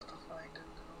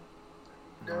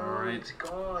Alright, it's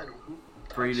gone. Who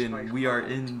touched my Brayden, we are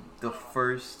phone? in the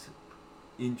first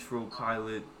intro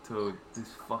pilot to this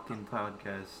fucking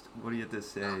podcast. What do you have to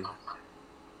say?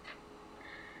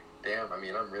 Damn, I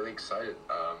mean, I'm really excited.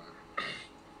 I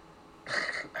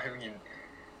mean,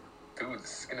 dude,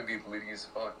 this is gonna be litty as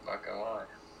fuck, not gonna lie.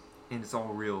 And it's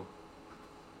all real.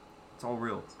 It's all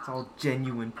real. It's all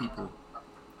genuine people.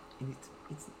 And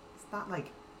it's not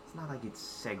like it's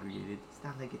segregated. It's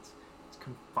not like it's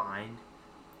confined.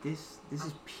 This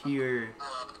is pure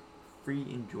free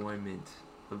enjoyment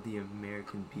of the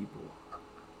American people.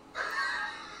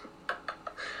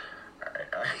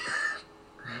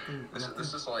 Alright.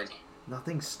 This is like...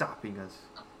 Nothing's stopping us.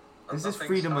 This is nothing's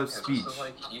freedom of stopping us. speech. This is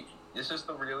like... this is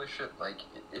the realest shit. Like,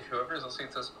 if whoever is listening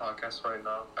to this podcast right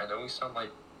now, I know we sound like,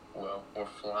 well, we're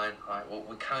flying high. Well,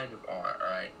 we kind of are,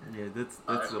 alright? Yeah, that's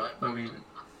the point.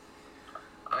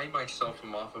 I myself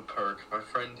am off a perk. My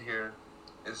friend here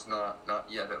is not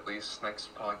yet. At least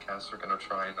next podcast we're gonna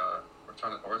try and we're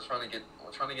trying to get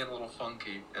a little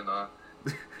funky and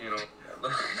you know.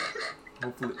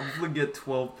 Hopefully get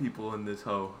 12 people in this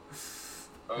hoe.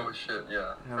 Oh shit,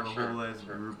 yeah. Have for a sure, whole ass for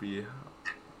sure. groupie.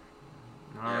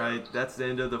 Yeah. Alright, that's the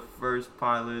end of the first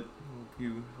pilot.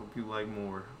 Hope you like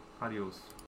more. Adios.